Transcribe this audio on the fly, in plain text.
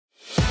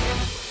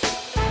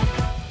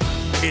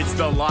It's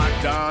the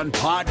Locked On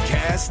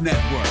Podcast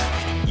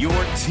Network, your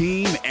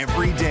team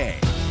every day.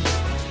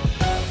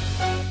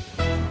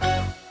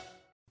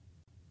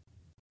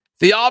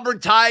 The Auburn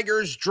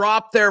Tigers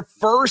dropped their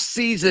first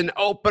season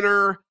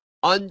opener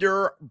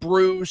under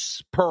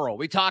Bruce Pearl.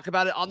 We talk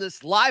about it on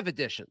this live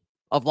edition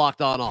of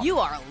Locked On Auburn. You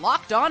are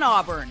Locked On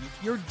Auburn,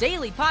 your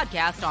daily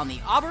podcast on the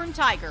Auburn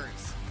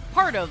Tigers.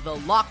 Part of the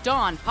Locked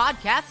On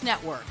Podcast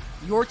Network,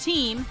 your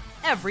team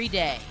every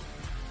day.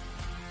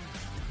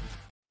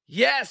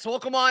 Yes,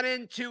 welcome on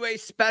into a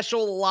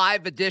special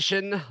live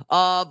edition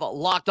of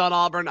Locked On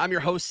Auburn. I'm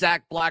your host,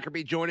 Zach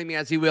Blackerby. Joining me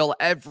as he will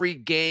every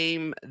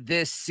game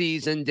this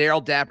season,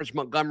 Daryl Dappers,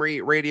 Montgomery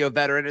radio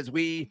veteran, as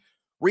we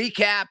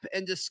recap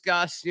and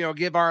discuss,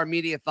 give our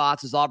immediate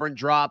thoughts as Auburn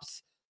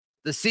drops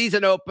the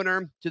season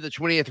opener to the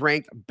 20th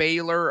ranked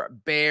Baylor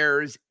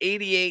Bears,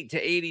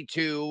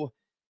 88-82.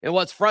 And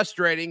what's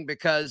frustrating,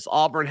 because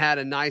Auburn had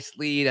a nice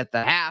lead at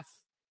the half,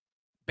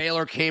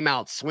 Baylor came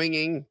out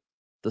swinging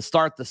to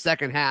start the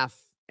second half,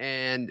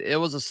 and it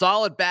was a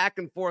solid back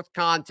and forth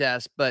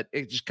contest, but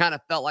it just kind of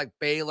felt like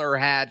Baylor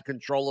had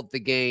control of the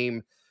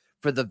game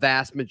for the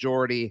vast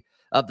majority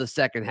of the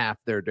second half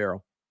there,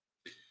 Daryl.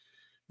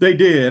 They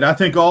did. I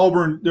think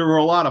Auburn, there were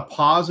a lot of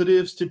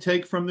positives to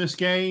take from this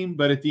game,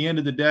 but at the end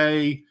of the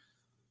day,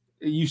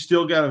 you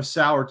still got a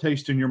sour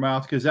taste in your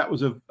mouth because that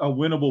was a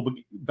winnable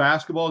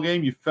basketball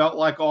game. You felt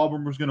like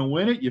Auburn was going to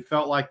win it. You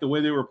felt like the way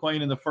they were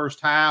playing in the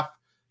first half,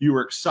 you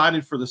were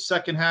excited for the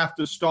second half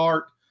to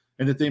start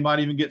and that they might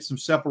even get some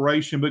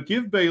separation. But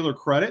give Baylor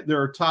credit.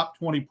 They're a top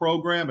 20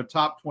 program, a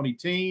top 20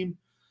 team.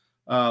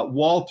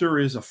 Walter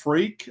is a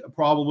freak,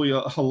 probably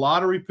a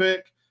lottery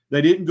pick.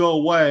 They didn't go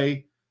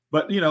away.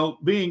 But,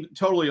 being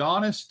totally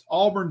honest,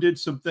 Auburn did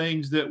some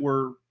things that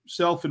were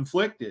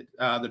self-inflicted.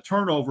 The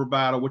turnover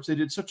battle, which they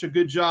did such a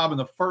good job in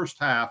the first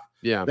half.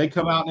 Yeah, they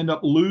come out and end up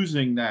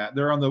losing that.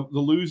 They're on the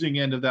losing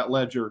end of that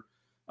ledger.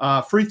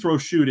 Free throw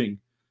shooting.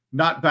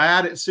 Not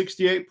bad at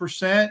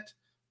 68%,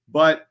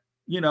 but,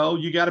 you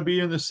got to be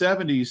in the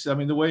 70s. I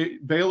mean, the way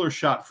Baylor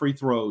shot free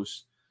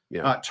throws,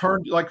 like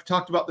we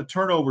talked about the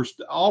turnovers,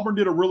 Auburn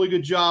did a really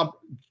good job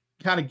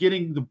kind of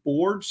getting the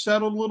board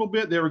settled a little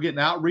bit. They were getting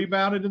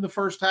out-rebounded in the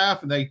first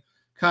half, and they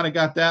kind of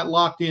got that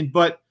locked in.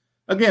 But,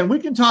 again, we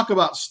can talk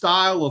about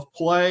style of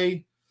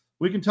play.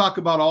 We can talk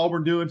about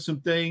Auburn doing some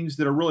things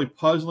that are really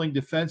puzzling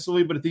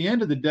defensively. But at the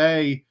end of the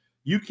day,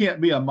 you can't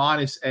be a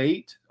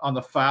 -8 on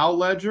the foul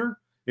ledger.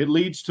 It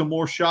leads to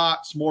more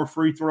shots, more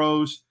free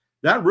throws.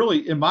 That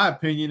really, in my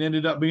opinion,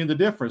 ended up being the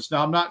difference.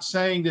 Now, I'm not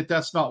saying that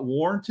that's not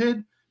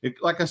warranted.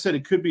 Like I said,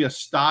 it could be a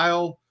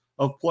style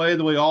of play,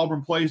 the way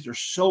Auburn plays. They're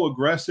so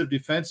aggressive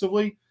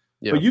defensively.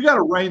 Yeah. But you got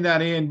to rein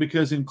that in,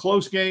 because in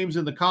close games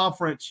in the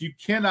conference, you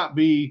cannot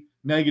be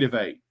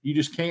 -8. You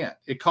just can't.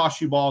 It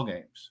costs you ball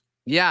games.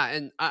 Yeah,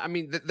 and I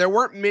mean, there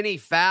weren't many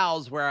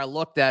fouls where I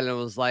looked at it and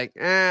it was like,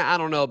 I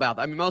don't know about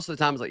that. I mean, most of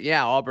the times,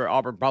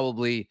 Auburn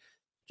probably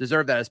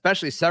deserved that,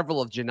 especially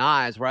several of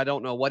Janai's, where I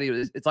don't know what he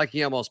was. It's like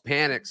he almost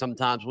panicked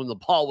sometimes when the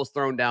ball was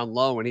thrown down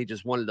low and he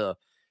just wanted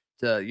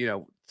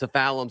to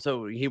foul him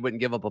so he wouldn't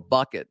give up a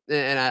bucket.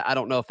 And I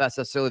don't know if that's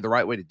necessarily the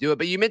right way to do it.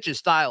 But you mentioned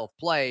style of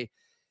play,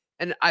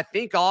 and I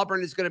think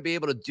Auburn is going to be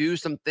able to do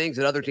some things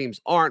that other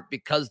teams aren't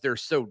because they're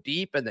so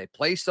deep and they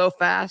play so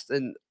fast.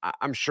 And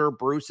I'm sure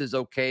Bruce is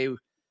okay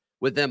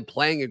with them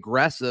playing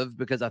aggressive,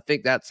 because I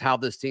think that's how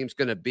this team's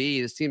going to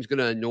be. This team's going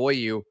to annoy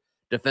you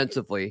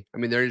defensively. I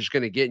mean, they're just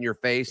going to get in your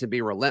face and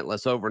be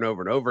relentless over and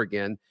over and over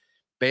again.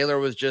 Baylor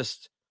was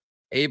just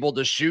able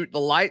to shoot the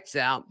lights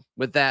out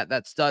with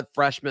that stud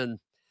freshman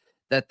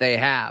that they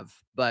have.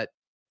 But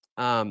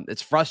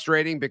it's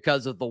frustrating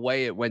because of the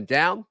way it went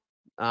down.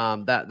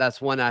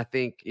 That's when I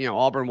think,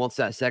 Auburn wants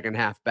that second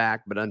half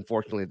back, but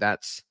unfortunately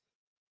that's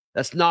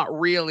not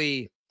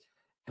really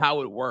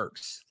how it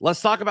works.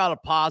 Let's talk about a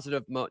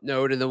positive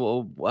note, and then a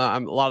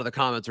lot of the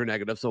comments are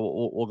negative,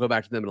 so we'll go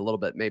back to them in a little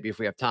bit, maybe if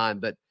we have time.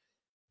 But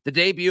the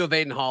debut of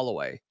Aiden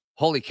Holloway,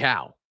 holy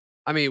cow.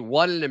 I mean,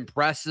 what an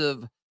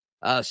impressive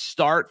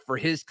start for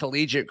his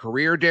collegiate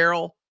career,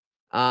 Daryl.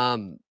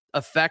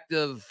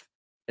 Effective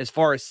as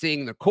far as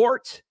seeing the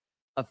court,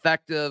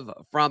 effective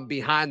from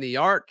behind the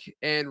arc,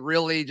 and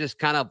really just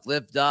kind of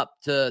lived up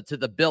to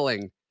the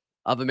billing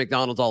of a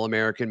McDonald's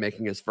All-American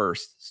making his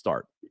first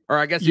start. Or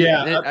I guess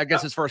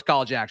his first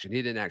college action.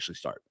 He didn't actually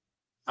start.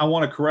 I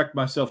want to correct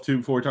myself, too,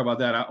 before we talk about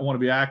that. I want to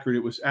be accurate.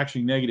 It was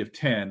actually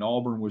 -10.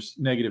 Auburn was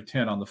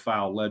 -10 on the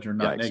foul ledger,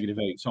 not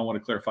 -8. So I want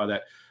to clarify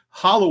that.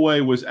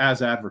 Holloway was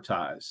as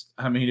advertised.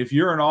 I mean, if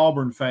you're an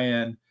Auburn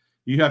fan,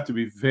 you have to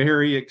be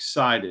very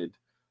excited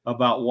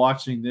about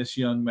watching this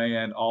young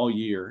man all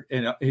year.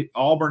 And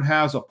Auburn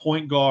has a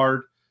point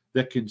guard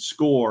that can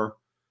score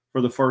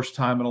for the first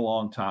time in a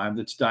long time,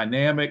 that's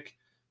dynamic,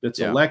 that's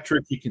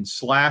electric. He can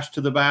slash to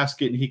the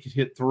basket, and he can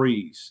hit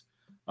threes.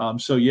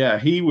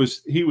 He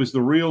was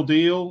the real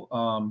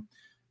deal.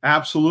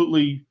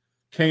 Absolutely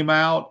came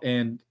out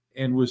and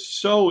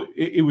was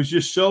it was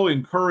just so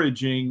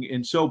encouraging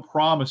and so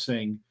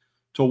promising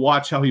to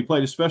watch how he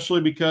played,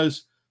 especially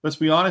because, let's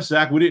be honest,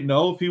 Zach, we didn't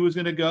know if he was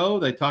going to go.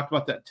 They talked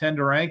about that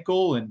tender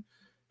ankle, and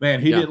man,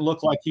 he didn't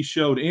look like he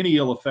showed any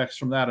ill effects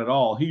from that at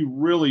all. He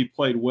really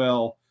played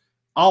well.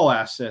 All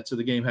assets of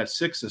the game, had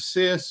 6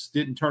 assists,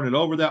 didn't turn it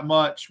over that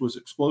much, was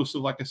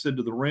explosive, like I said,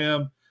 to the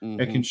rim,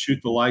 and can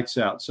shoot the lights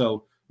out.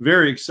 So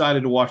very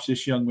excited to watch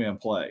this young man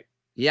play.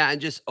 Yeah,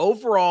 and just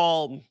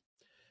overall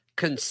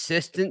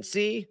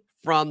consistency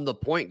from the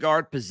point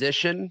guard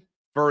position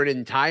for an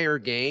entire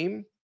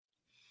game.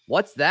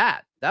 What's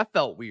that? That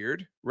felt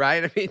weird,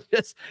 right? I mean,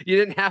 you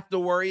didn't have to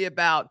worry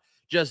about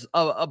just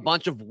a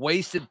bunch of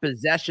wasted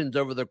possessions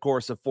over the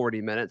course of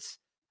 40 minutes.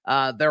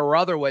 There were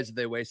other ways that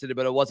they wasted it,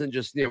 but it wasn't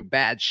just,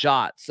 bad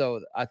shots.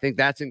 So I think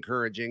that's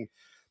encouraging.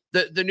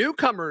 The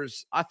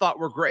newcomers I thought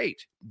were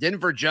great.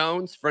 Denver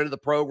Jones, friend of the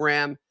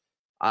program.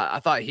 I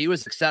thought he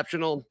was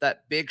exceptional.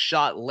 That big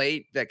shot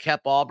late that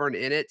kept Auburn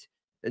in it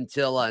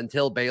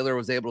until Baylor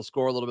was able to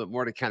score a little bit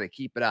more to kind of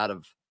keep it out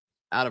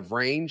of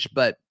range.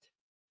 But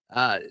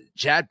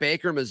Chad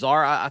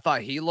Baker-Mazara, I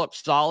thought he looked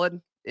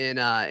solid in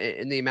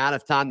the amount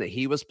of time that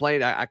he was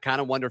played. I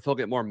kind of wonder if he'll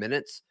get more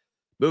minutes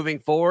moving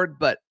forward,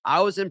 but I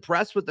was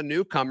impressed with the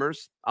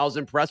newcomers. I was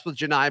impressed with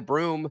Janai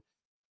Broome.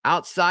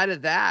 Outside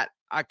of that,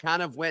 I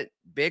kind of went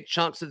big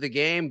chunks of the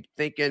game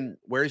thinking,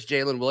 where's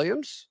Jalen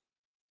Williams?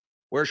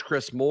 Where's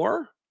Chris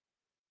Moore?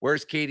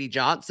 Where's Katie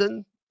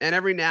Johnson? And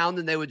every now and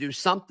then they would do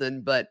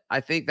something, but I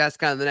think that's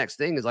kind of the next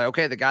thing is like,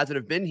 okay, the guys that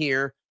have been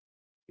here,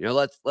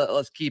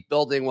 let's keep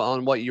building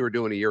on what you were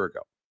doing a year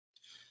ago.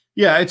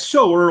 Yeah, it's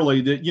so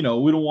early that, we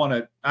don't want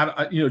to,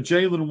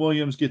 Jalen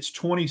Williams gets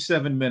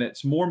 27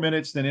 minutes, more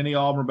minutes than any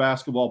Auburn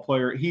basketball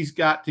player. He's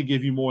got to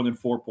give you more than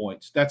 4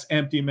 points. That's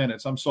empty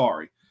minutes. I'm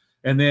sorry.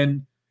 And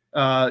then,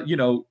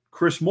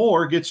 Chris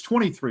Moore gets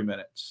 23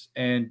 minutes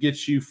and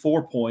gets you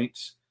 4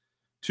 points,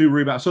 2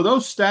 rebounds. So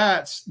those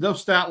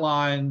stat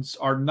lines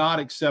are not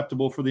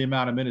acceptable for the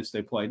amount of minutes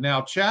they played.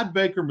 Now, Chad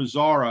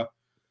Baker-Mazara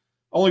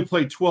only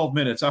played 12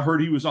 minutes. I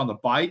heard he was on the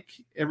bike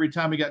every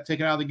time he got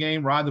taken out of the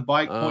game, riding the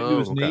bike, pointing to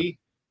his knee.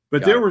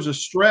 But there was a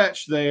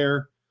stretch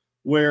there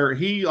where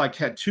he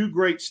had 2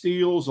 great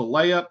steals, a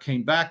layup,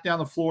 came back down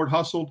the floor and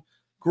hustled.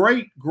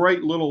 Great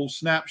little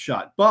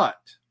snapshot. But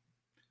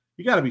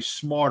you got to be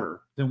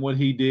smarter than what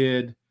he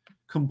did,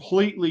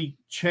 completely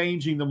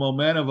changing the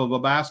momentum of a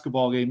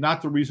basketball game.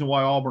 Not the reason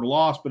why Auburn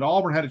lost, but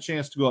Auburn had a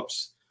chance to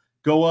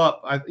go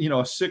up.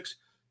 A 6.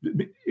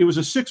 It was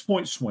a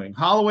 6-point swing.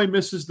 Holloway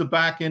misses the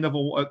back end of a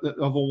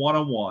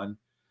one-on-one.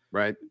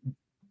 Right.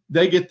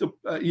 They get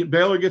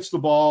Baylor gets the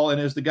ball, and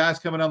as the guy's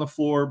coming down the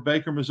floor,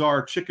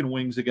 Baker-Mazara chicken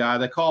wings the guy.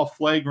 They call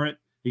flagrant.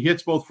 He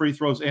hits both free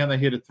throws, and they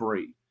hit a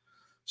 3.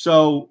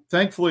 So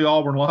thankfully,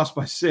 Auburn lost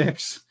by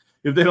 6.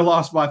 If they'd have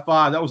lost by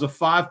 5, that was a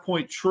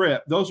 5-point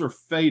trip. Those are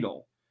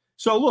fatal.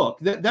 So look,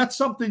 that's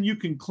something you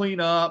can clean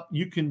up.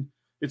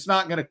 It's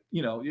not going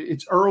to,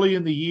 it's early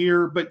in the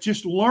year, but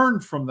just learn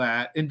from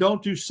that and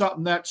don't do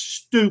something that's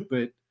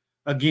stupid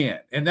again.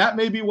 And that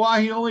may be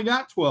why he only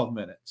got 12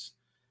 minutes.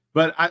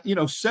 But,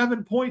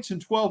 7 points in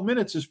 12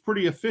 minutes is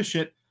pretty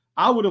efficient.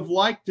 I would have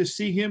liked to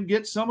see him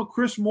get some of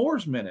Chris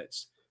Moore's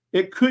minutes.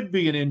 It could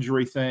be an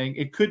injury thing.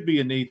 It could be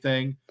a knee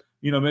thing.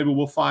 Maybe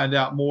we'll find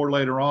out more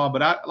later on.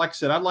 But like I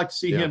said, I'd like to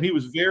see him. He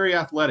was very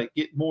athletic.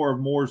 Get more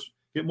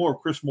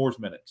of Chris Moore's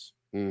minutes.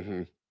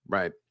 Mm-hmm.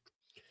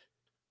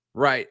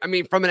 Right. I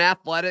mean, from an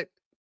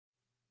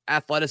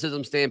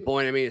athleticism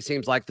standpoint, it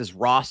seems like this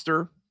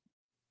roster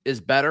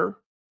is better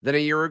than a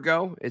year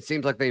ago. It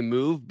seems like they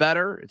move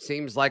better. It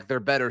seems like they're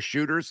better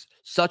shooters.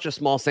 Such a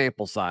small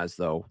sample size,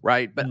 though,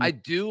 right? But I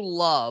do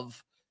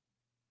love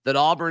that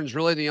Auburn's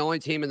really the only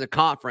team in the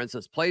conference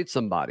that's played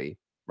somebody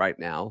right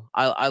now.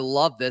 I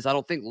love this. I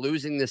don't think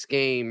losing this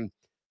game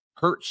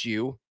hurts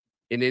you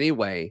in any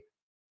way.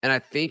 And I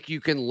think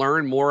you can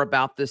learn more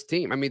about this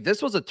team.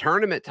 This was a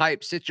tournament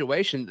type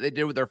situation that they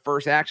did with their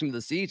first action of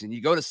the season.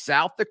 You go to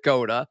South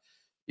Dakota,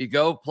 you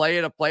go play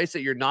at a place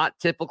that you're not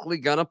typically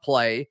going to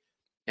play,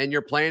 and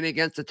you're playing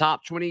against a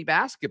top 20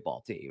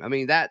 basketball team.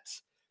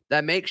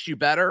 That makes you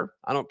better.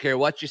 I don't care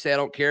what you say. I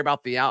don't care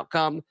about the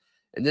outcome.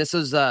 And this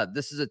is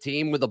a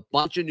team with a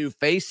bunch of new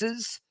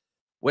faces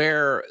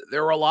where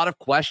there were a lot of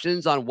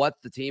questions on what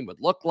the team would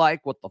look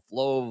like, what the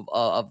flow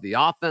of the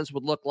offense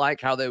would look like,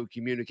 how they would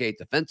communicate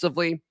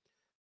defensively.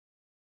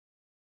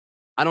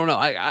 I don't know.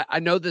 I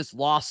know this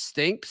loss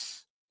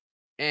stinks,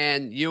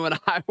 and you and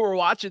I were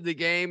watching the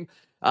game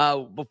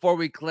before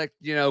we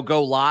clicked,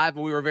 go live,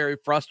 and we were very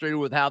frustrated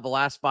with how the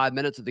last 5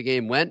 minutes of the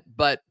game went.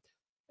 But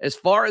as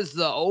far as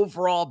the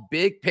overall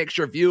big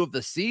picture view of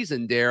the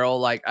season,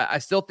 Daryl, I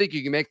still think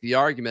you can make the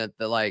argument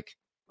that,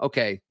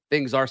 okay,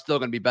 things are still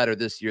going to be better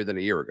this year than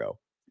a year ago.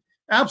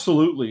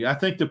 Absolutely. I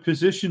think the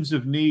positions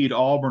of need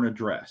Auburn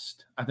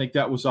addressed. I think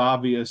that was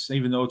obvious,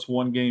 even though it's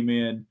one game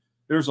in.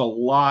 There's a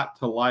lot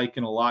to like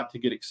and a lot to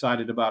get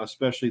excited about,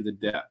 especially the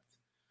depth.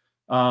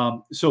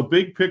 So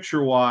big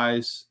picture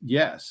wise,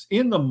 yes.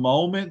 In the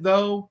moment,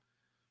 though,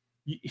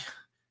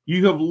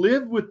 you have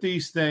lived with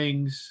these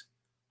things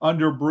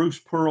under Bruce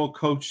Pearl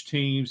coach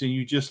teams, and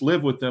you just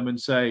live with them and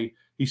say,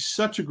 he's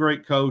such a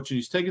great coach, and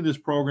he's taken this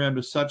program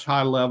to such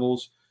high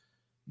levels.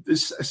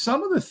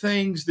 Some of the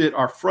things that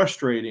are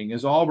frustrating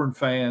as Auburn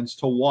fans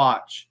to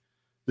watch,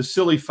 the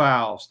silly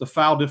fouls, the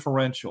foul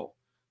differential,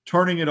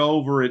 turning it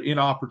over at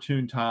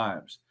inopportune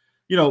times.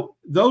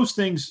 Those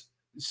things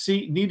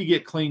need to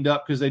get cleaned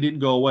up because they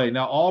didn't go away.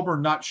 Now,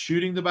 Auburn not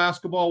shooting the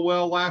basketball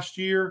well last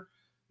year,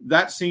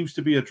 that seems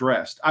to be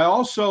addressed. I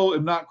also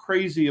am not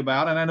crazy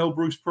about, and I know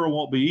Bruce Pearl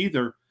won't be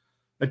either,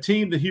 a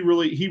team that he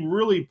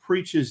really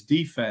preaches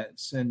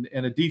defense and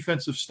a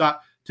defensive style.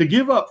 To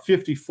give up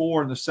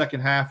 54 in the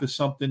second half is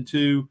something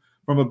too,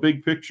 from a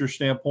big picture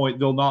standpoint,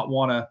 they'll not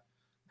want to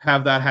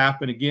have that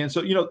happen again.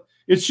 So,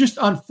 it's just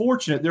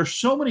unfortunate. There's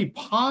so many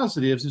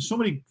positives and so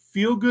many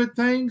feel-good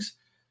things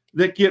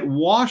that get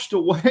washed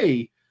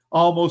away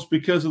almost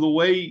because of the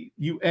way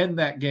you end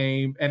that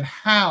game and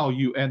how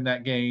you end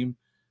that game.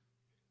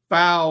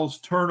 Fouls,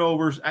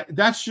 turnovers.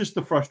 That's just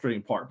the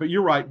frustrating part. But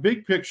you're right.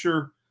 Big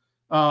picture,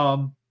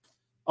 a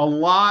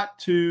lot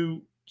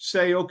to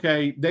say,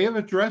 okay, they have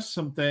addressed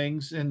some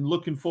things and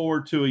looking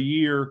forward to a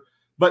year,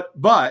 but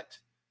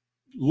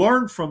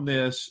learn from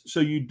this so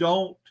you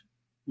don't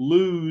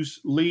lose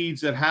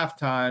leads at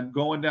halftime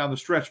going down the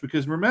stretch.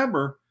 Because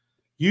remember,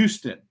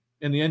 Houston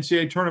in the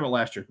NCAA tournament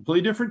last year,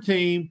 completely different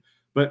team,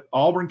 but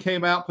Auburn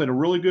came out, played a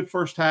really good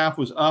first half,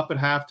 was up at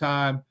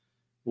halftime,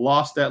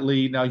 lost that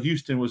lead. Now,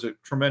 Houston was a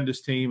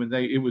tremendous team, and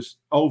it was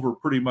over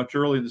pretty much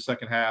early in the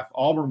second half.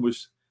 Auburn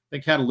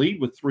had a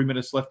lead with 3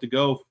 minutes left to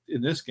go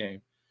in this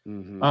game.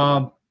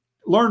 Mm-hmm.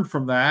 Learn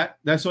from that.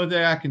 That's the only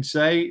thing I can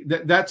say.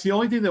 That's the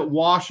only thing that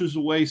washes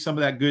away some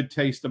of that good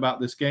taste about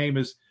this game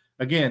is,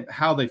 again,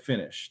 how they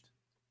finished.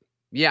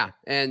 Yeah,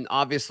 and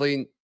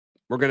obviously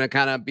we're going to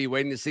kind of be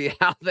waiting to see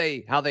how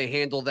they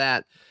handle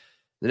that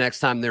the next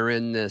time they're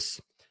in this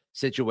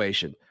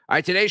situation. All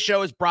right, today's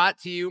show is brought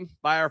to you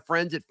by our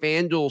friends at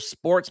FanDuel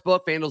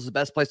Sportsbook. FanDuel is the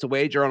best place to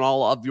wager on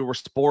all of your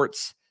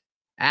sports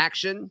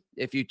action.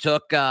 If you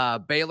took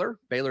Baylor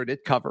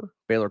did cover.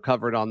 Baylor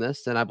covered on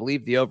this, and I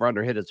believe the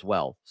over-under hit as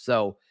well.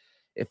 So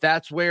if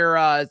that's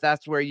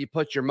where you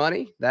put your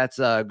money, that's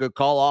a good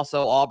call.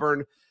 Also,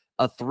 Auburn,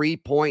 a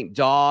 3-point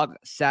dog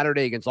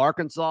Saturday against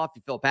Arkansas. If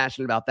you feel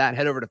passionate about that,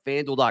 head over to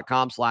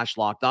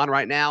FanDuel.com/lockedon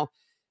right now.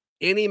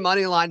 Any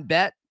money line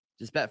bet,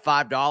 just bet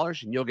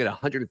 $5 and you'll get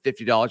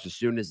 $150 as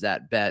soon as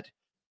that bet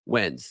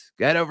wins.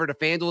 Head over to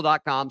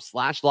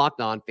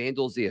FanDuel.com/lockedon.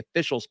 FanDuel is the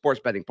official sports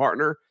betting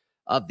partner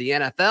of the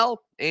NFL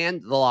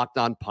and the Locked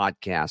On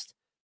Podcast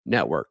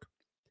Network.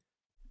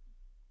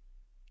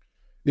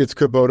 It's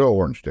Kubota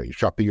Orange Day.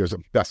 Shop the year's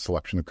best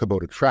selection of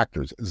Kubota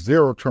tractors,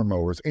 zero-turn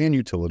mowers, and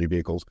utility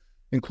vehicles,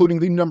 including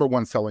the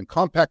 #1 selling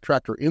compact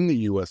tractor in the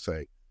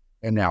USA.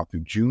 And now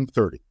through June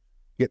 30,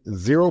 get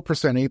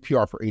 0%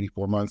 APR for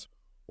 84 months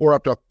or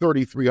up to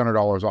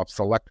 $3,300 off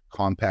select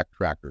compact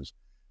tractors.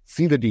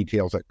 See the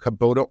details at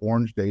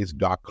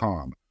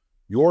KubotaOrangeDays.com.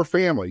 Your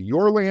family,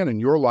 your land, and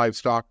your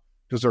livestock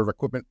deserve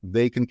equipment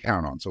they can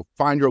count on. So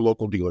find your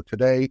local dealer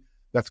today.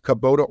 That's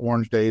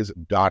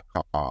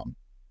KubotaOrangeDays.com.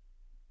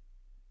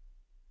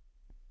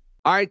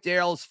 All right,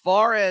 Daryl, as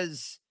far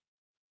as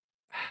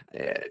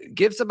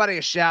give somebody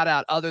a shout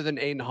out other than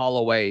Aiden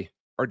Holloway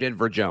or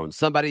Denver Jones,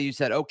 somebody you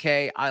said,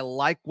 okay, I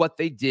like what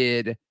they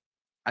did.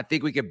 I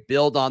think we could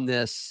build on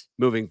this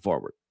moving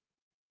forward.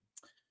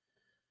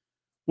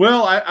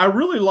 Well, I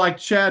really like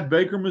Chad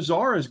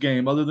Baker-Mazara's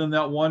game other than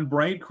that one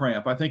brain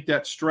cramp. I think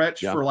that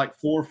stretch for like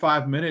 4 or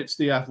 5 minutes,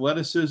 the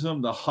athleticism,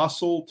 the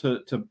hustle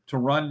to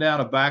run down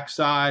a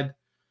backside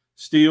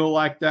steal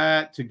like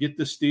that, to get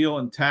the steal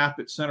and tap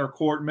at center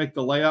court and make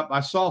the layup. I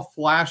saw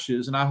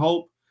flashes, and I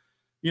hope,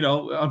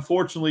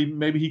 unfortunately,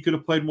 maybe he could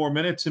have played more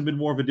minutes and been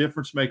more of a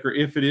difference maker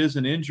if it is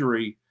an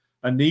injury,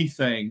 a knee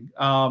thing.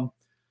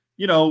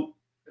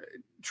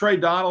 Trey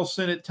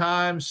Donaldson at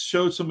times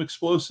showed some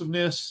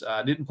explosiveness.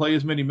 Didn't play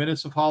as many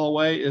minutes of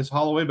Holloway,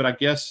 but I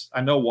guess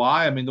I know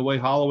why. I mean, the way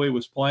Holloway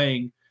was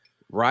playing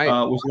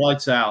was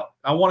lights out.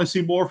 I want to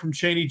see more from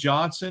Chaney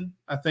Johnson.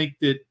 I think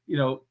that,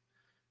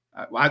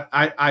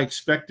 I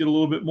expected a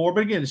little bit more.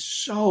 But again, it's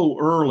so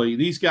early.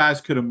 These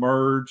guys could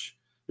emerge.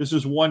 This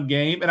is one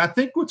game. And I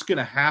think what's going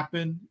to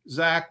happen,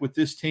 Zach, with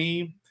this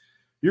team,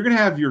 you're going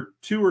to have your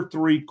 2 or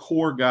 3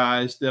 core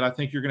guys that I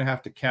think you're going to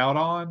have to count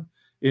on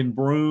in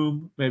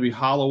Broome, maybe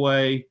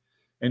Holloway,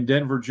 and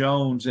Denver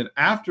Jones. And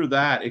after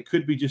that, it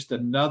could be just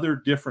another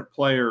different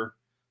player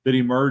that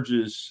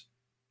emerges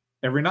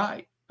every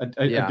night,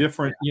 a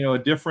different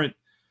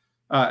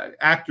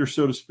actor,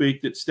 so to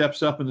speak, that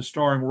steps up in the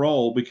starring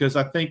role, because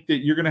I think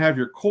that you're going to have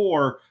your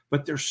core,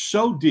 but they're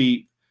so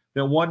deep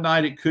that one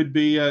night it could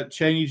be a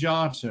Chaney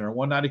Johnson, or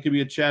one night it could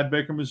be a Chad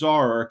Baker-Mazara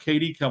or a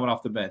KD coming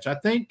off the bench. I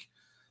think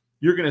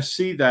you're going to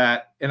see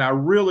that, and I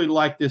really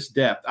like this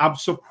depth. I'm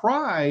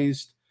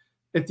surprised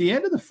at the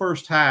end of the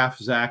first half,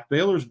 Zach,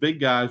 Baylor's big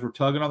guys were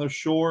tugging on their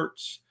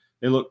shorts.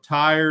 They looked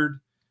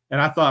tired,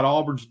 and I thought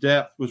Auburn's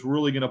depth was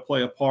really going to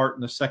play a part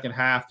in the second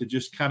half to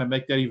just kind of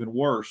make that even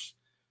worse.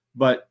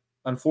 But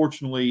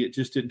unfortunately, it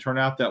just didn't turn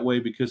out that way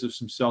because of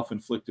some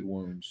self-inflicted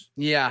wounds.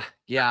 Yeah.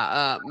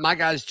 My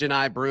guy's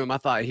Janai Broome. I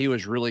thought he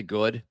was really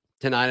good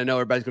tonight. I know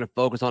everybody's going to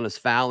focus on his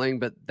fouling,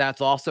 but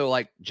that's also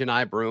like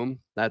Janai Broome.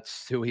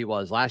 That's who he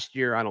was last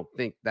year. I don't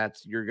think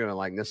you're going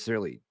to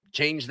necessarily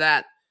change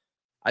that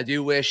I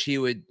do wish he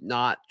would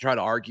not try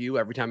to argue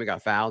every time he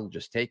got fouled and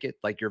just take it.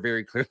 Like, you're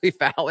very clearly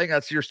fouling.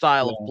 That's your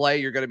style of play.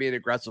 You're going to be an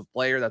aggressive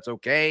player. That's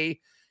okay.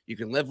 You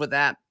can live with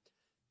that.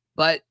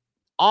 But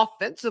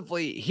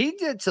offensively, he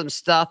did some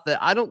stuff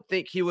that I don't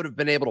think he would have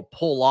been able to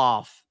pull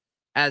off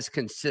as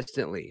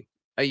consistently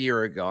a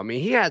year ago. I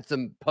mean, he had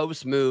some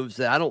post moves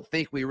that I don't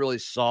think we really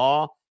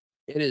saw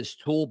in his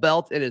tool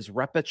belt, in his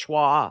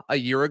repertoire a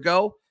year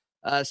ago,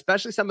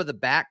 especially some of the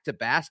back to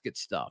basket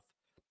stuff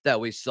that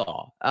we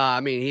saw.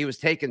 I mean, he was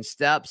taking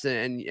steps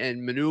and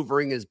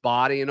maneuvering his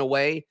body in a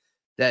way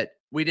that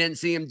we didn't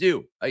see him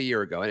do a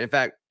year ago. And in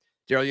fact,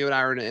 Daryl, you and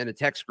I were in a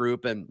text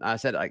group, and I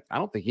said, I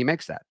don't think he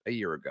makes that a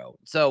year ago.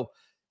 So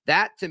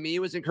that to me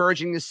was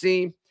encouraging to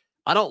see.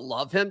 I don't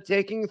love him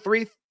taking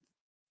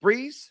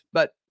threes,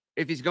 but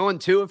if he's going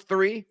 2 of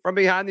 3 from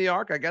behind the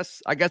arc, I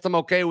guess I'm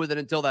okay with it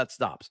until that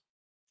stops.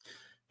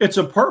 It's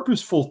a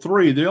purposeful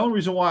 3. The only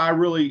reason why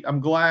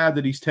I'm glad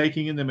that he's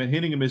taking them and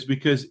hitting them is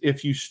because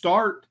if you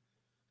start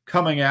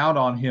coming out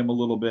on him a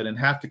little bit and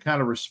have to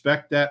kind of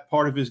respect that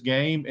part of his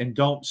game and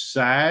don't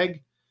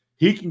sag,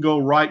 he can go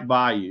right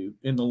by you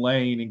in the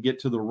lane and get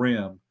to the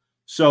rim.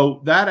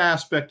 So that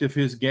aspect of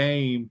his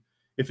game,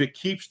 if it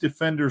keeps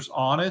defenders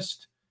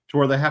honest to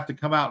where they have to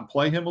come out and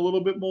play him a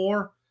little bit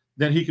more,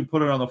 then he can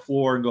put it on the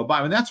floor and go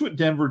by. And that's what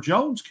Denver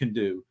Jones can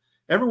do.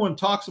 Everyone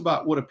talks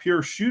about what a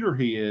pure shooter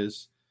he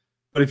is.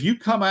 But if you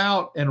come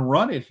out and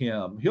run at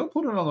him, he'll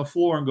put it on the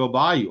floor and go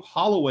by you.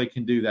 Holloway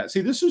can do that. See,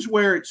 this is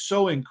where it's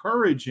so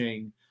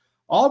encouraging.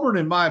 Auburn,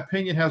 in my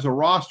opinion, has a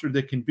roster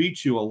that can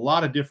beat you a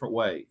lot of different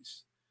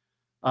ways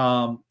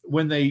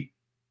when they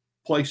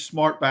play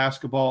smart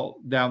basketball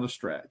down the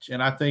stretch.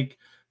 And I think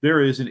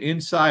there is an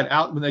inside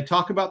out. When they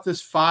talk about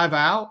this 5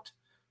 out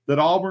that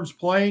Auburn's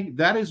playing,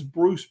 that is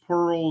Bruce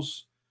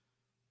Pearl's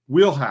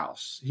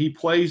wheelhouse. He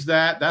plays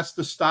that. That's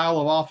the style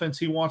of offense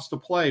he wants to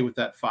play with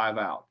that 5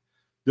 out.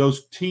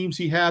 Those teams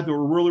he had that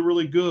were really,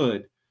 really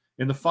good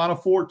in the Final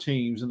Four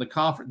teams in the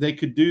conference, they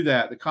could do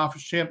that. The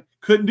conference champ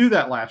couldn't do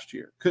that last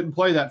year, couldn't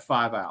play that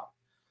 5 out.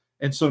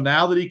 And so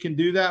now that he can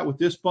do that with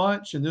this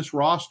bunch and this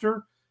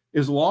roster,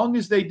 as long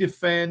as they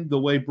defend the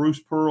way Bruce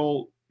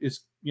Pearl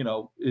is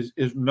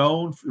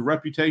known for the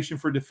reputation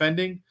for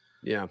defending,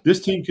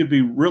 this team could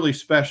be really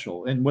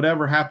special. And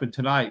whatever happened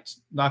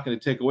tonight's not going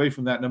to take away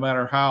from that, no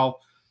matter how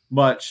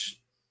much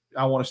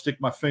I want to stick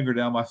my finger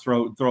down my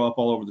throat and throw up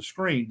all over the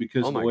screen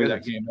because of the way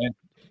that game ended.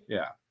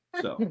 Yeah.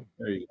 So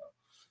there you go.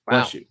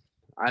 Bless you.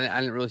 I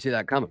didn't really see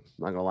that coming.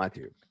 I'm not gonna lie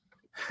to you.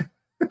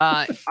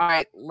 All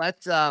right,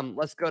 let's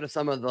go to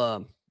some of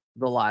the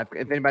live.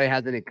 If anybody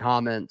has any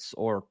comments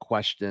or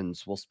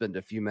questions, we'll spend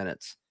a few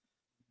minutes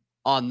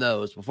on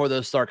those before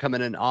those start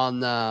coming in.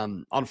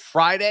 On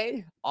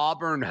Friday,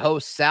 Auburn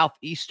hosts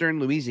Southeastern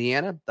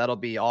Louisiana. That'll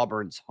be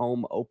Auburn's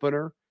home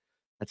opener.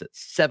 That's at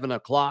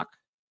 7:00.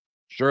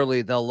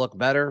 Surely they'll look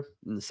better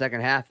in the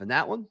second half in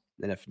that one.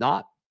 And if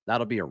not,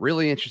 that'll be a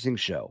really interesting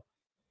show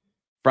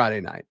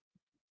Friday night.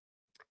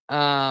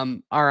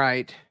 All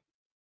right.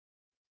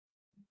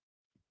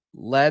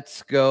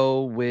 Let's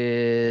go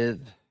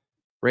with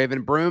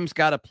Raven. Broom's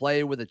got to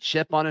play with a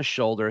chip on his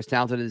shoulder. As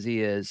talented as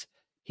he is,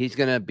 he's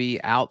going to be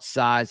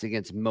outsized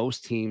against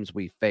most teams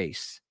we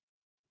face.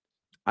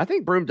 I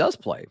think Broom does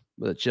play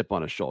with a chip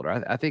on his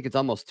shoulder. I think it's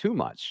almost too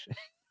much.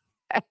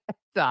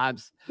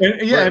 Times.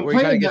 And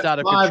where he gets out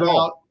of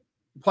control.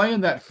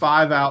 Playing that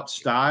 5 out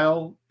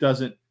style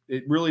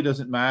really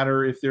doesn't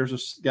matter if there's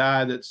a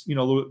guy that's, a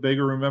little bit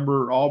bigger.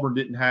 Remember, Auburn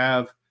didn't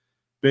have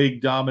big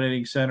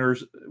dominating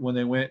centers when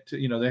they went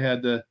to, they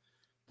had the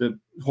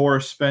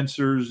Horace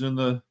Spencers and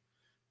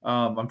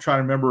I'm trying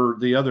to remember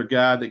the other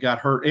guy that got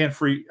hurt and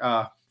free.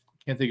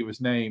 Can't think of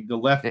his name. The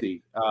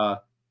lefty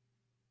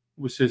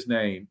was his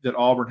name that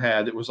Auburn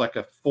had. It was like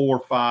a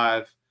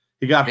 4-5.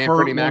 He got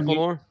hurt.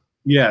 McLemore?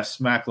 Yes,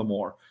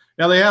 McLemore.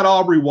 Now they had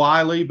Aubrey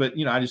Wiley, but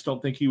I just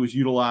don't think he was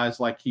utilized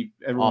like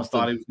everyone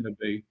thought he was going to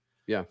be.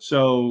 Yeah.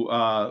 So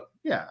I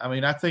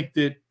think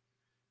that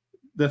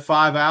the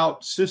 5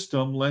 out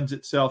system lends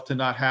itself to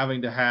not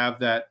having to have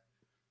that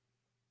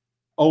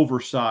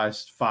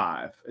oversized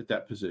 5 at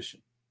that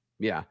position.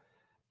 Yeah.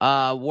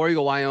 War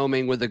Eagle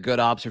Wyoming with a good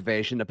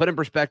observation. To put in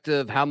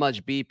perspective how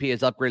much BP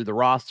has upgraded the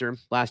roster.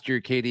 Last year,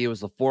 KD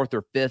was the 4th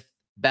or 5th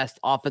best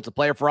offensive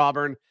player for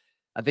Auburn.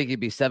 I think he'd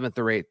be 7th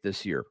or 8th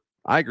this year.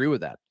 I agree with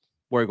that.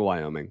 War Eagle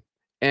Wyoming.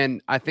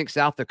 And I think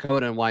South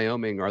Dakota and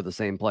Wyoming are the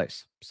same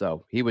place.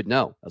 So he would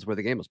know. That's where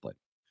the game was played.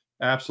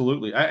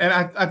 Absolutely.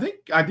 I think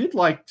I did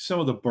like some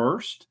of the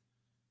burst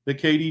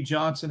that KD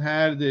Johnson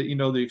had.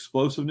 The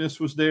explosiveness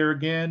was there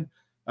again.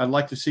 I'd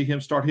like to see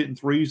him start hitting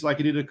threes like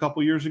he did a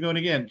couple years ago. And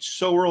again,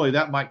 so early,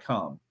 that might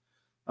come.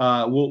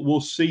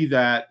 We'll see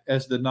that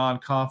as the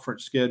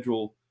non-conference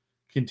schedule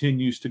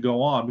continues to go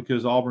on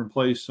because Auburn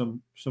plays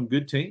some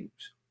good teams.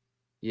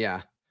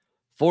 Yeah.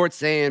 Fort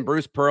saying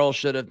Bruce Pearl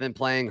should have been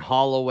playing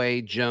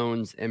Holloway,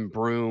 Jones, and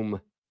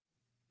Broom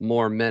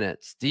more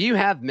minutes. Do you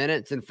have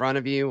minutes in front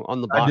of you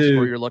on the box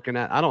where you're looking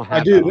at? I don't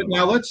have. I do, but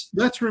now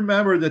let's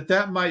remember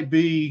that might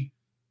be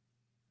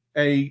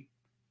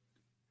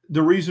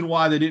the reason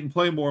why they didn't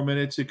play more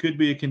minutes, it could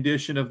be a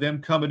condition of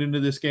them coming into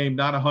this game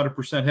not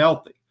 100%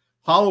 healthy.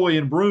 Holloway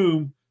and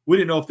Broom, we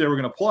didn't know if they were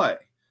going to play.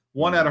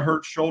 One had a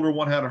hurt shoulder,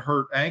 one had a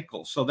hurt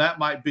ankle. So that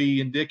might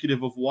be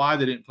indicative of why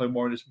they didn't play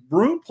more minutes.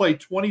 Broom played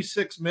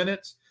 26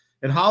 minutes,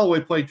 and Holloway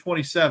played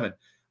 27.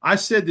 I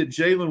said that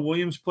Jalen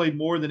Williams played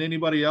more than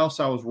anybody else.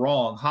 I was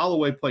wrong.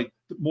 Holloway played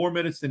more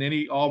minutes than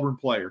any Auburn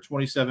player,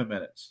 27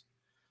 minutes.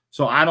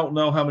 So I don't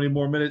know how many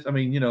more minutes. I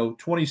mean,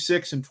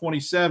 26 and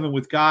 27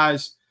 with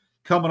guys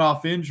coming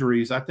off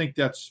injuries, I think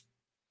that's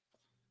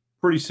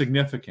pretty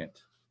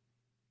significant.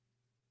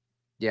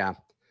 Yeah.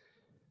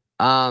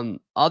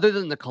 Other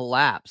than the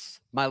collapse,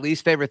 my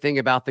least favorite thing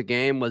about the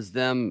game was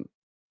them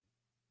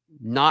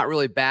not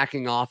really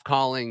backing off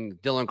calling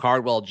Dylan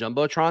Cardwell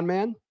Jumbotron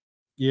man.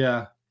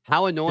 Yeah.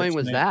 How annoying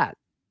was that?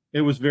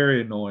 It was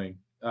very annoying.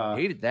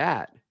 Hated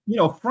that.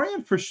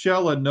 Fran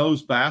Fraschilla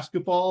knows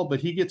basketball, but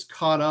he gets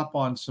caught up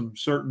on some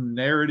certain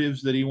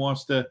narratives that he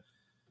wants to.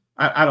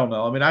 I don't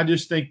know. I mean, I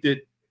just think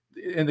that,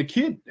 and the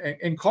kid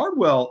and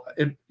Cardwell,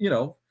 and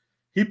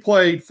he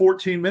played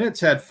 14 minutes,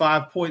 had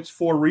 5 points,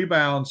 4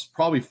 rebounds,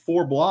 probably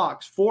 4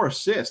 blocks, 4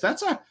 assists.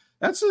 That's an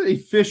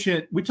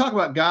efficient. We talk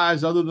about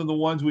guys other than the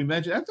ones we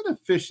mentioned. That's an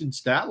efficient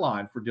stat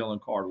line for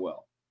Dylan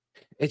Cardwell.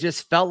 It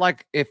just felt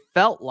like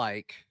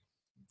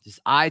just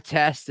eye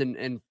test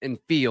and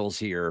feels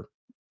here,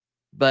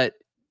 but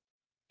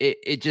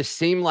it just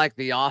seemed like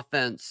the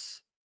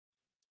offense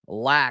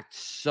lacked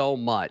so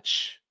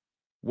much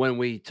when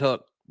we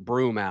took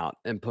Broom out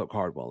and put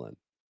Cardwell in.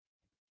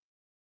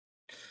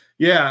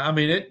 Yeah, I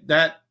mean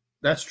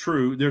that's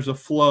true. There's a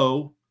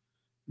flow.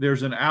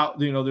 There's an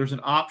there's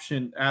an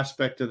option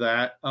aspect to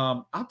that.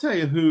 I'll tell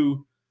you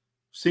who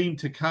seemed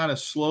to kind of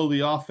slow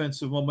the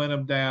offensive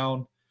momentum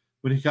down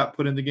when he got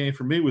put in the game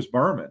for me was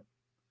Berman.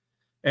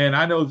 And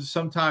I know that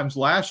sometimes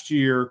last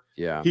year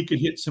he could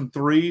hit some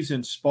threes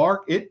and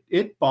spark.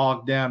 It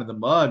bogged down in the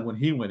mud when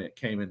he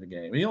came in the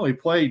game. He only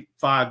played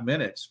 5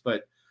 minutes,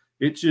 but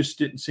it just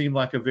didn't seem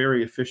like a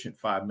very efficient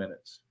 5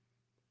 minutes.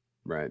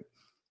 Right.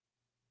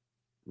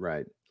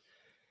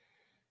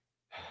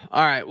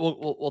 All right,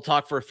 we'll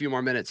talk for a few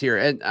more minutes here,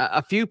 and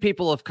a few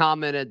people have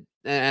commented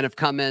and have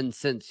come in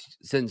since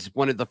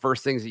one of the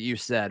first things that you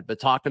said, but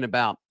talking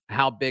about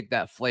how big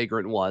that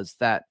flagrant was,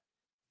 that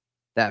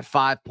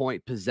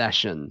 5-point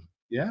possession.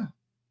 Yeah,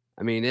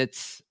 I mean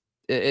it's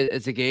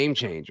a game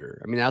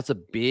changer. I mean that's a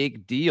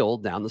big deal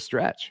down the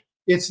stretch.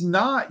 It's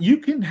not. You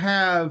can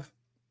have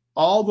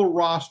all the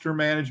roster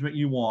management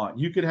you want.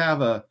 You could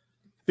have a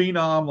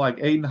phenom like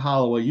Aiden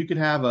Holloway. You could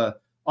have a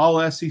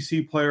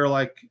all-SEC player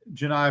like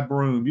Janai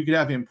Broom. You could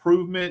have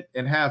improvement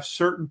and have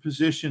certain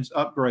positions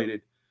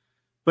upgraded.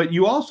 But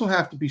you also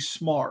have to be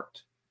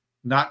smart,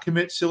 not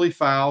commit silly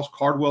fouls.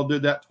 Cardwell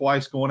did that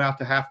twice, going out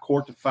to half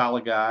court to foul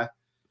a guy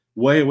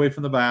way away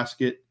from the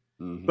basket.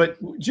 Mm-hmm. But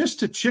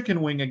just to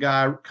chicken wing a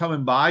guy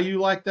coming by you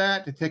like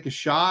that, to take a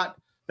shot,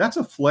 that's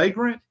a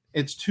flagrant.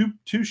 It's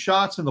two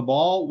shots in the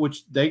ball,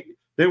 which they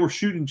were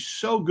shooting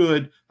so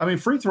good. I mean,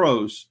 free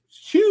throws,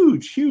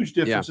 huge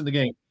difference in the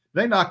game.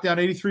 They knocked down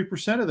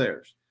 83% of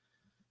theirs.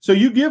 So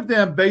you give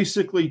them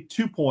basically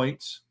 2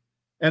 points,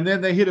 and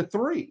then they hit a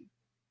 3.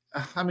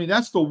 I mean,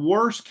 that's the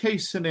worst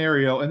case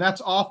scenario, and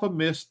that's off a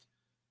missed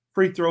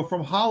free throw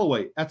from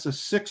Holloway. That's a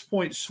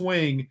 6-point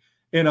swing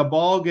in a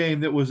ball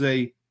game that was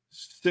a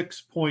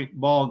 6-point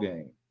ball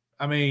game.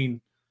 I mean,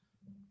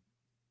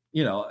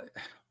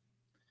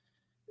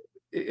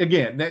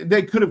 again,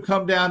 they could have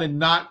come down and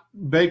not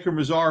 – Baker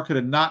Mazar could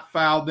have not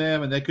fouled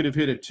them, and they could have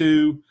hit a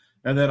 2,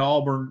 and then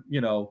Auburn,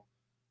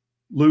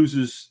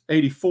 loses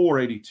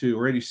 84-82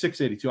 or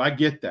 86-82. I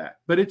get that.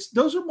 But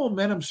those are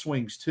momentum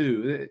swings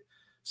too.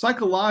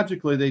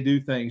 Psychologically, they do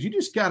things. You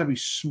just got to be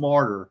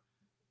smarter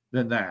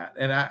than that.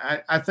 And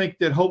I think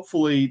that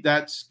hopefully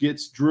that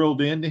gets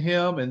drilled into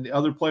him and the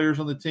other players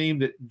on the team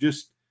that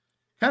just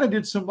kind of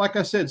did some, like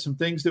I said, some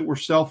things that were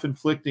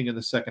self-inflicting in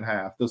the second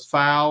half. Those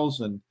fouls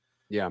and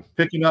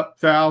picking up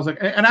fouls.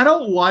 And I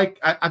don't like,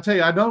 I tell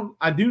you,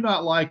 I do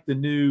not like the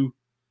new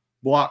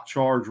block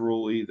charge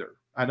rule either.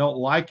 I don't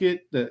like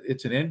it.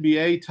 It's an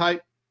NBA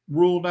type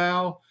rule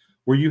now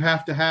where you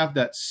have to have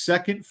that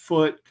second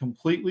foot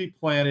completely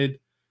planted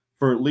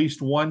for at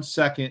least 1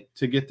 second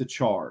to get the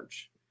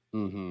charge.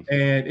 Mm-hmm.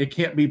 And it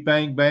can't be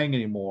bang, bang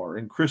anymore.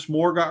 And Chris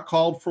Moore got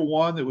called for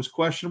one that was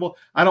questionable.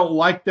 I don't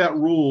like that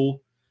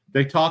rule.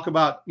 They talk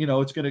about,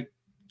 it's going to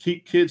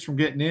keep kids from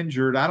getting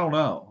injured. I don't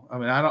know. I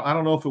mean, I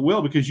don't know if it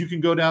will, because you can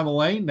go down the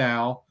lane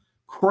now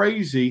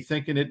crazy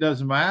thinking it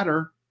doesn't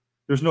matter.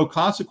 There's no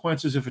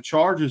consequences if a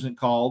charge isn't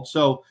called.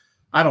 So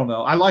I don't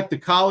know. I like the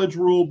college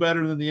rule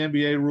better than the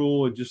NBA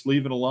rule and just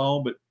leave it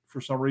alone. But for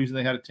some reason,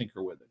 they had to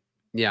tinker with it.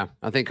 Yeah,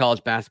 I think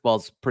college basketball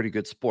is a pretty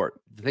good sport.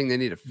 The thing they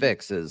need to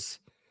fix is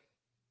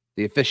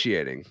the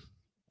officiating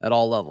at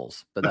all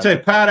levels. But I'd say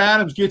Pat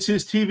Adams gets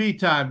his TV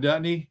time,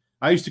 doesn't he?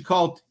 I used to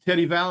call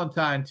Teddy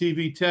Valentine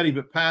TV Teddy,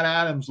 but Pat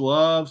Adams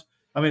loves.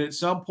 I mean, at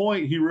some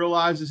point, he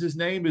realizes his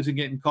name isn't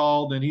getting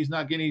called and he's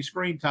not getting any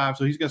screen time,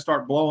 so he's got to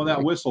start blowing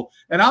that whistle.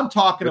 And I'm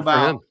talking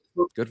about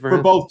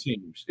for both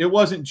teams. It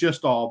wasn't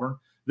just Auburn.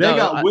 They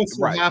got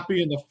whistle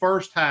happy in the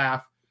first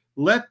half.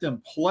 Let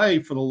them play,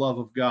 for the love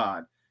of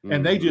God.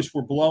 And they just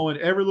were blowing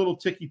every little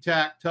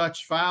ticky-tack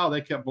touch foul.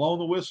 They kept blowing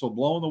the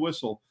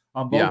whistle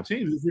on both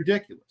teams. It's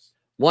ridiculous.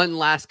 One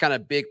last kind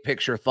of big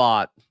picture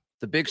thought.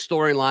 The big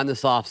storyline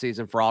this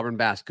offseason for Auburn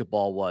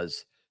basketball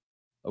was,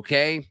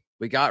 okay,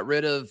 we got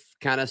rid of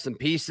kind of some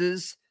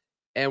pieces,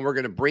 and we're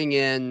going to bring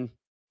in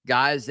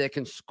guys that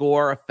can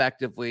score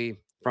effectively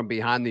from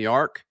behind the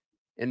arc.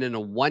 And in a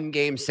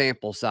one-game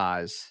sample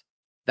size,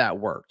 that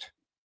worked.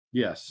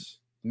 Yes.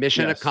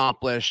 Mission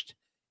accomplished.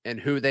 And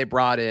who they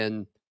brought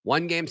in,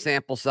 one-game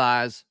sample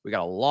size. We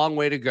got a long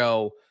way to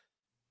go.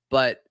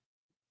 But,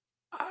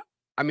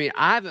 I mean,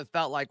 I haven't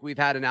felt like we've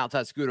had an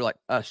outside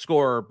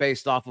scorer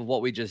based off of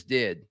what we just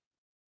did,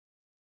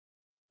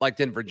 like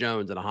Denver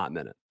Jones, in a hot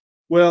minute.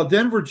 Well,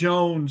 Denver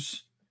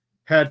Jones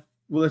had,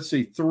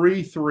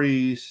 3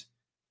 threes,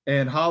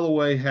 and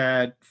Holloway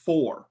had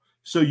 4.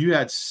 So you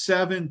had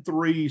 7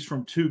 threes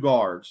from 2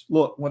 guards.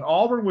 Look, when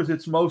Auburn was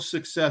its most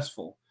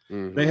successful,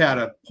 they had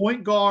a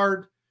point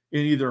guard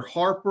in either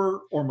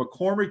Harper or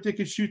McCormick that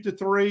could shoot the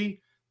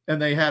 3,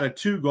 and they had a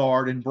 2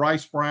 guard in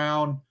Bryce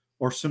Brown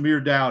or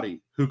Samir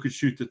Dowdy who could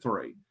shoot the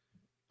 3.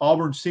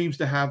 Auburn seems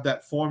to have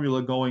that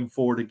formula going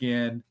forward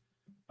again.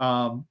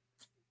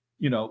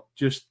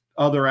 Just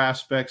other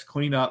aspects,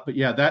 clean up. But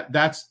yeah,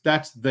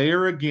 that's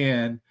there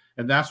again.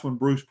 And that's when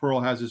Bruce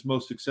Pearl has his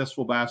most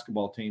successful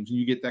basketball teams. And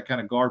you get that kind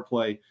of guard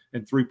play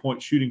and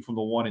 3-point shooting from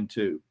the 1 and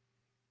 2.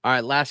 All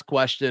right, last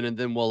question, and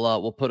then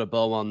we'll put a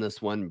bow on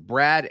this one.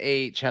 Brad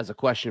H. has a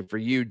question for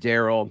you,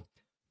 Daryl.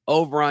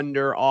 Over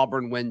under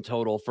Auburn win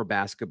total for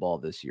basketball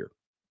this year?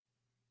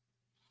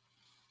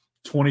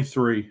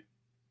 23.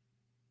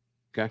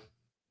 Okay.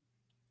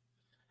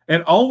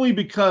 And only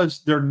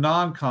because their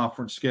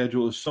non-conference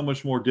schedule is so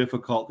much more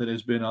difficult than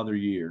it's been other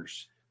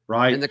years,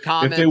 right? In the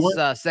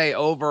comments, say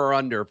over or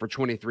under for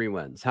 23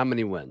 wins. How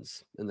many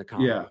wins in the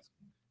comments? Yeah.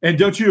 And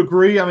don't you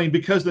agree? I mean,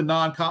 because the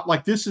non-con,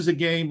 like this is a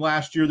game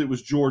last year that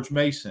was George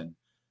Mason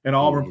and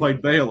Auburn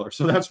played Baylor.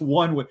 So that's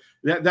one win.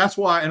 That's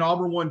why, and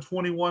Auburn won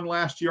 21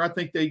 last year. I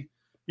think they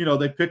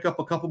pick up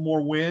a couple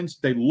more wins.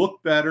 They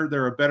look better.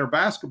 They're a better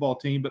basketball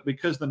team, but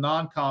because the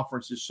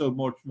non-conference is so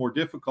much more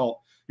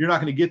difficult, you're not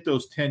going to get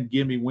those 10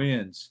 gimme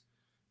wins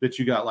that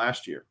you got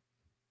last year.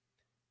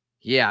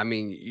 Yeah. I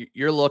mean,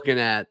 you're looking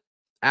at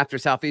after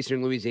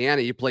Southeastern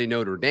Louisiana, you play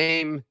Notre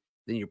Dame,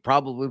 then you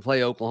probably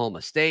play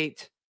Oklahoma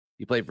State.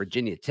 You play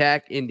Virginia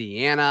Tech,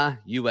 Indiana,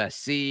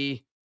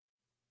 USC.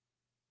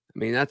 I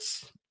mean,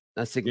 that's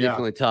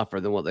significantly tougher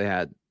than what they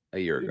had a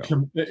year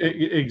ago.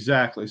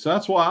 Exactly. So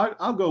that's why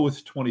I'll go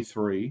with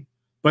 23.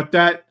 But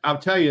that I'll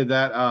tell you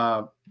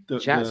that the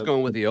chat's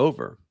going with the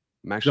over.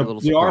 I'm actually a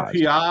little surprised.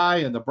 The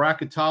RPI and the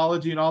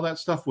bracketology and all that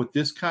stuff with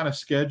this kind of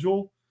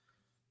schedule.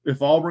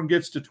 If Auburn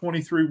gets to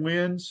 23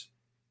 wins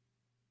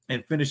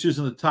and finishes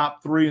in the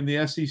top 3 in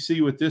the SEC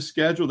with this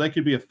schedule, they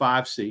could be a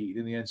 5 seed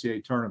in the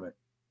NCAA tournament.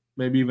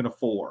 Maybe even a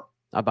 4.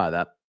 I buy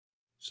that.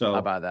 So I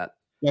buy that.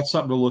 That's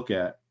something to look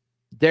at.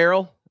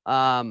 Daryl,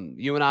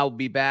 you and I will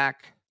be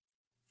back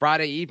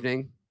Friday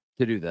evening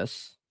to do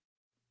this.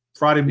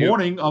 Friday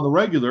morning on the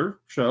regular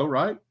show,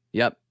 right?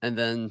 Yep. And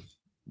then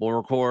we'll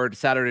record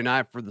Saturday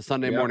night for the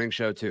Sunday morning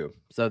show too.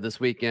 So this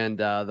weekend,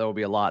 there will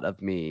be a lot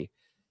of me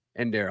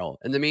and Daryl.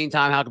 In the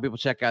meantime, how can people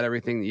check out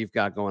everything that you've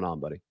got going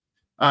on, buddy?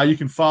 You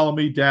can follow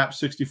me,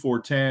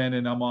 DAP6410,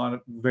 and I'm on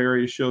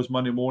various shows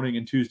Monday morning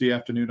and Tuesday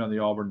afternoon on the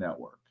Auburn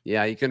Network.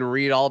 Yeah, you can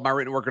read all of my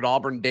written work at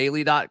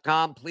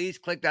auburndaily.com. Please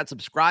click that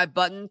subscribe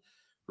button.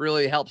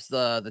 Really helps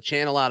the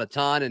channel out a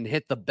ton. And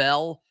hit the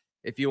bell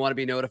if you want to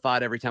be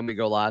notified every time we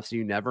go live so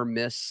you never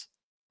miss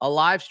a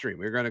live stream.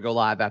 We're going to go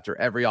live after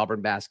every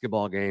Auburn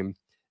basketball game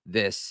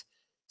this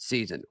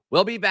season.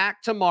 We'll be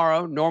back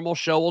tomorrow. Normal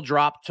show will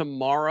drop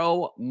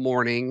tomorrow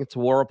morning. It's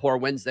War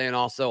Report Wednesday, and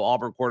also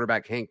Auburn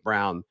quarterback Hank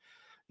Brown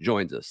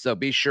joins us. So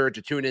be sure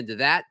to tune into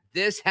that.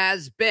 This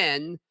has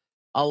been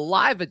a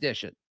live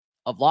edition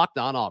of Locked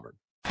On Auburn.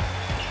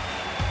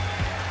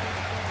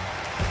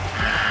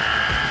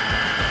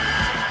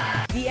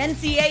 The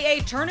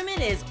NCAA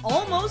tournament is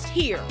almost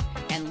here,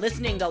 and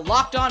listening to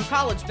Locked On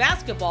College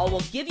Basketball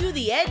will give you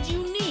the edge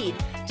you need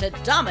to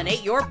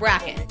dominate your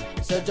bracket.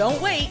 So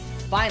don't wait.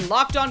 Find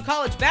Locked On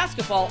College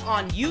Basketball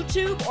on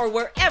YouTube or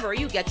wherever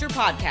you get your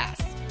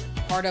podcasts.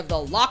 Part of the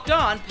Locked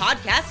On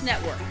Podcast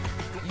Network.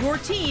 Your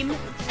team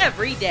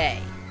every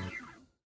day.